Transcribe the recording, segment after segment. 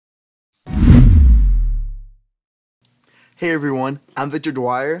Hey everyone, I'm Victor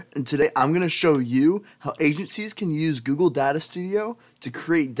Dwyer, and today I'm going to show you how agencies can use Google Data Studio to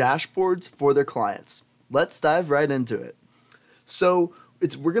create dashboards for their clients. Let's dive right into it. So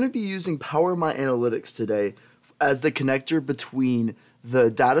we're going to be using Power My Analytics today as the connector between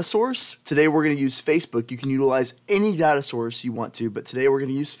the data source. Today we're going to use Facebook. You can utilize any data source you want to, but today we're going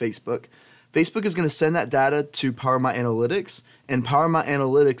to use Facebook. Facebook is going to send that data to Power My Analytics, and Power My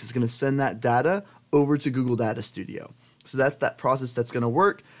Analytics is going to send that data over to Google Data Studio. So that's that process that's going to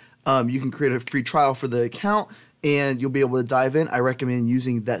work. You can create a free trial for the account and you'll be able to dive in. I recommend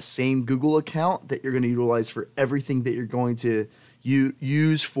using that same Google account that you're going to utilize for everything that you're going to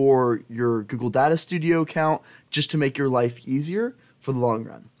use for your Google Data Studio account, just to make your life easier for the long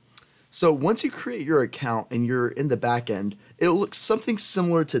run. So once you create your account and you're in the back end, it'll look something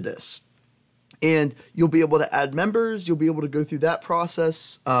similar to this. And you'll be able to add members, you'll be able to go through that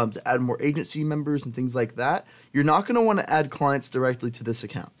process to add more agency members and things like that. You're not going to want to add clients directly to this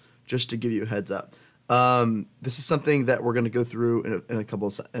account, just to give you a heads up. This is something that we're going to go through in a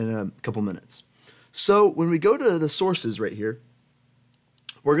couple minutes. So when we go to the sources right here,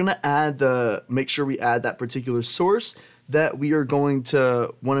 we're going to make sure we add that particular source that we are going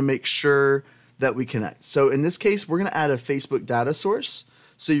to want to make sure that we connect. So in this case, we're going to add a Facebook data source.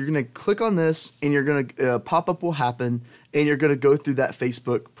 So you're going to click on this and you're going to pop-up will happen and you're going to go through that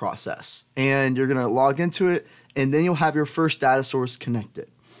Facebook process and you're going to log into it and then you'll have your first data source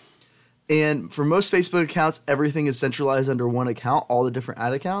connected. And for most Facebook accounts, everything is centralized under one account, all the different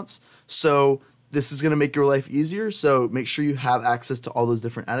ad accounts. So this is going to make your life easier. So make sure you have access to all those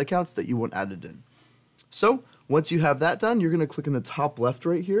different ad accounts that you want added in. So once you have that done, you're going to click in the top left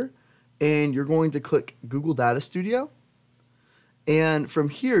right here and you're going to click Google Data Studio. And from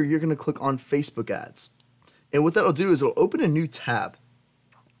here, you're going to click on Facebook ads. And what that'll do is it'll open a new tab.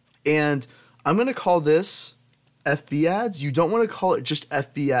 And I'm going to call this FB ads. You don't want to call it just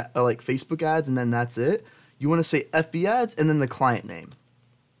FB like Facebook ads and then that's it. You want to say FB ads and then the client name.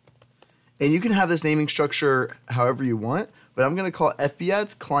 And you can have this naming structure however you want, but I'm going to call it FB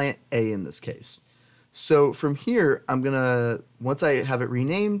ads client A in this case. So from here, once I have it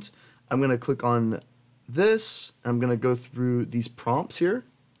renamed, I'm going to click on this. I'm going to go through these prompts here.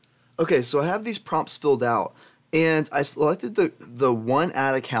 Okay, so I have these prompts filled out and I selected the one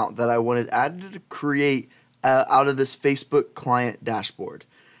ad account that I wanted added to create out of this Facebook client dashboard.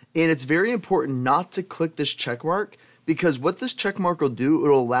 And it's very important not to click this check mark, because what this check mark will do,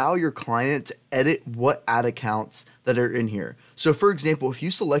 it'll allow your client to edit what ad accounts that are in here. So for example, if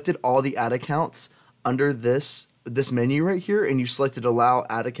you selected all the ad accounts under this menu right here and you selected allow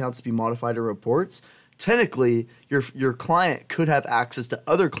ad accounts to be modified or reports, technically, your client could have access to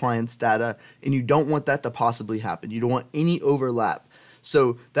other clients' data, and you don't want that to possibly happen. You don't want any overlap.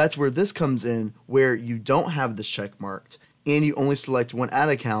 So that's where this comes in, where you don't have this check marked, and you only select one ad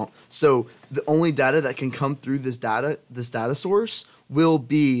account. So the only data that can come through this data source will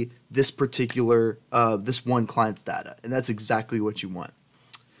be this particular, this one client's data, and that's exactly what you want.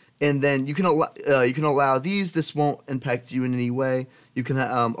 And then you can allow these. This won't impact you in any way. You can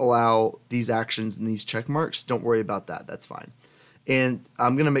allow these actions and these check marks. Don't worry about that. That's fine. And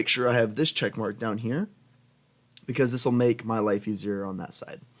I'm going to make sure I have this check mark down here because this will make my life easier on that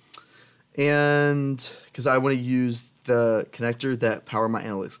side. And because I want to use the connector that Power My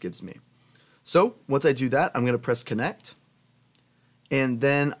Analytics gives me. So once I do that, I'm going to press connect. And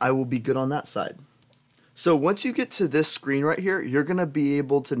then I will be good on that side. So once you get to this screen right here, you're going to be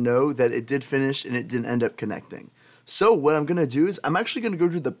able to know that it did finish and it didn't end up connecting. So what I'm going to do is I'm actually going to go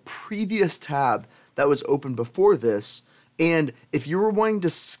to the previous tab that was open before this. And if you were wanting to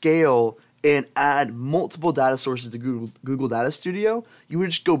scale and add multiple data sources to Google Data Studio, you would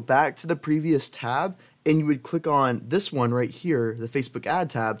just go back to the previous tab and you would click on this one right here, the Facebook ad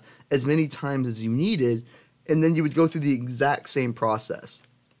tab, as many times as you needed. And then you would go through the exact same process.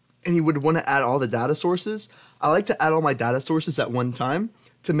 And you would want to add all the data sources. I like to add all my data sources at one time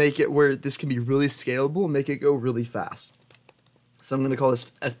to make it where this can be really scalable and make it go really fast. So I'm going to call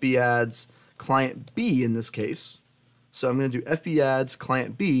this FB ads client B in this case. So I'm going to do FB ads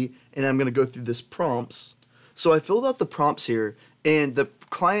client B, and I'm going to go through this prompts. So I filled out the prompts here, and the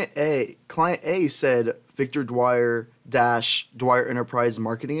client A said Victor Dwyer Dwyer Enterprise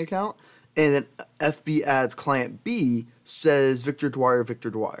Marketing Account. And then FB ads client B says Victor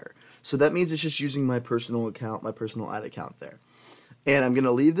Dwyer. So that means it's just using my personal account, my personal ad account there. And I'm going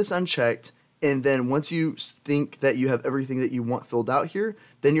to leave this unchecked. And then once you think that you have everything that you want filled out here,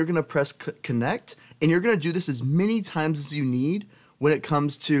 then you're going to press connect. And you're going to do this as many times as you need when it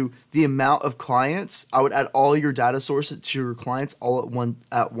comes to the amount of clients. I would add all your data sources to your clients all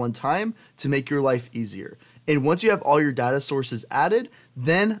at one time to make your life easier. And once you have all your data sources added,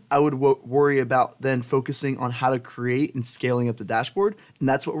 then I would worry about then focusing on how to create and scaling up the dashboard. And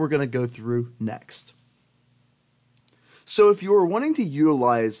that's what we're going to go through next. So if you are wanting to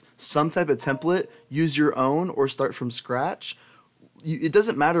utilize some type of template, use your own or start from scratch, it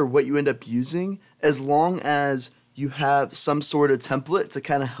doesn't matter what you end up using as long as you have some sort of template to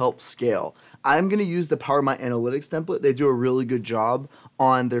kind of help scale. I'm going to use the Power My Analytics template. They do a really good job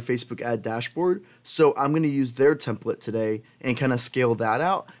on their Facebook ad dashboard. So I'm going to use their template today and kind of scale that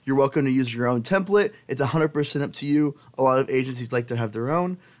out. You're welcome to use your own template. It's 100% up to you. A lot of agencies like to have their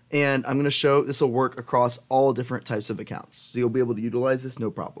own. And I'm going to show this will work across all different types of accounts. So you'll be able to utilize this,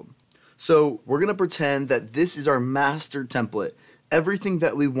 no problem. So we're going to pretend that this is our master template. Everything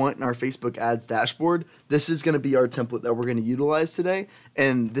that we want in our Facebook ads dashboard, this is going to be our template that we're going to utilize today.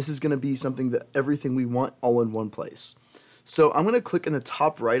 And this is going to be something that everything we want all in one place. So I'm going to click in the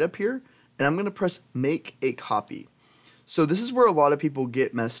top right up here and I'm going to press make a copy. So this is where a lot of people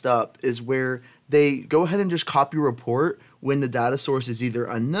get messed up, is where they go ahead and just copy a report when the data source is either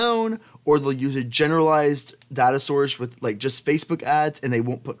unknown, or they'll use a generalized data source with like just Facebook ads and they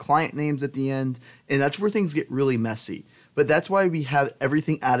won't put client names at the end. And that's where things get really messy. But that's why we have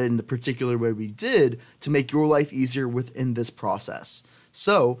everything added in the particular way we did to make your life easier within this process.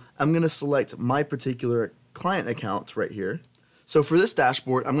 So I'm going to select my particular client account right here. So for this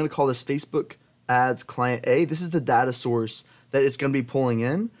dashboard, I'm going to call this Facebook Ads Client A. This is the data source that it's going to be pulling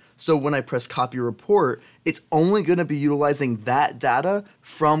in. So when I press copy report, it's only going to be utilizing that data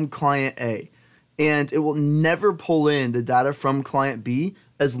from client A. And it will never pull in the data from client B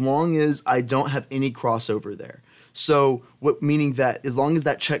as long as I don't have any crossover there. So meaning that as long as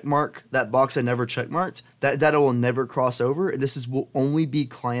that check mark, that box I never check marked, that data will never cross over. And this will only be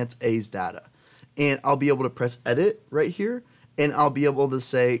client A's data. And I'll be able to press edit right here. And I'll be able to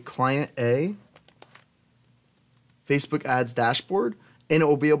say client A, Facebook ads dashboard, and it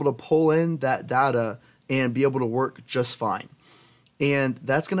will be able to pull in that data and be able to work just fine. And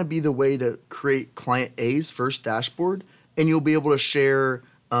that's going to be the way to create client A's first dashboard. And you'll be able to share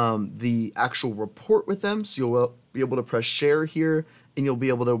the actual report with them. So you'll be able to press share here and you'll be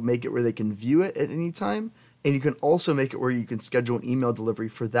able to make it where they can view it at any time. And you can also make it where you can schedule an email delivery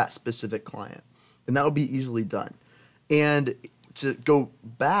for that specific client. And that will be easily done. And to go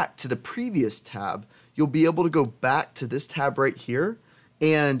back to the previous tab, you'll be able to go back to this tab right here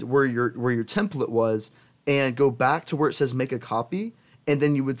and where your template was, and go back to where it says make a copy, and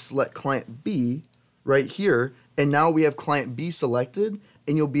then you would select client B right here, and now we have client B selected,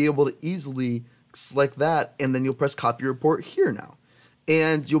 and you'll be able to easily select that, and then you'll press copy report here now.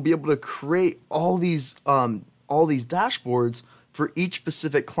 And you'll be able to create all these dashboards for each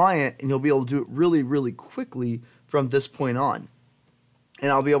specific client, and you'll be able to do it really, really quickly from this point on.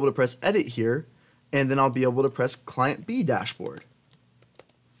 And I'll be able to press edit here, and then I'll be able to press client B dashboard,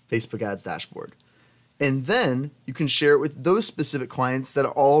 Facebook ads dashboard. And then you can share it with those specific clients that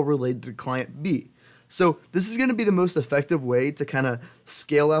are all related to client B. So this is going to be the most effective way to kind of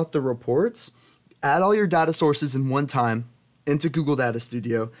scale out the reports. Add all your data sources in one time into Google Data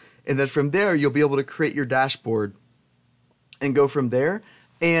Studio. And then from there, you'll be able to create your dashboard and go from there.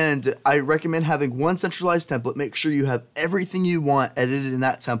 And I recommend having one centralized template. Make sure you have everything you want edited in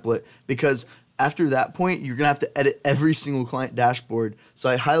that template, because after that point, you're going to have to edit every single client dashboard.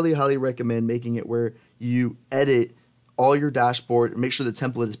 So I highly, highly recommend making it where you edit all your dashboard and make sure the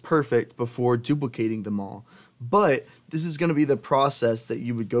template is perfect before duplicating them all. But this is going to be the process that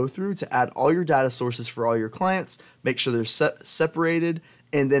you would go through to add all your data sources for all your clients, make sure they're separated,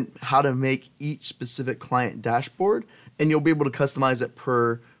 and then how to make each specific client dashboard. And you'll be able to customize it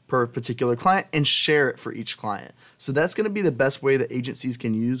per particular client and share it for each client. So that's going to be the best way that agencies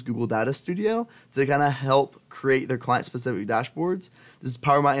can use Google Data Studio to kind of help create their client-specific dashboards. This is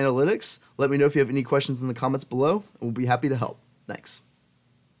Power My Analytics. Let me know if you have any questions in the comments below, and we'll be happy to help. Thanks.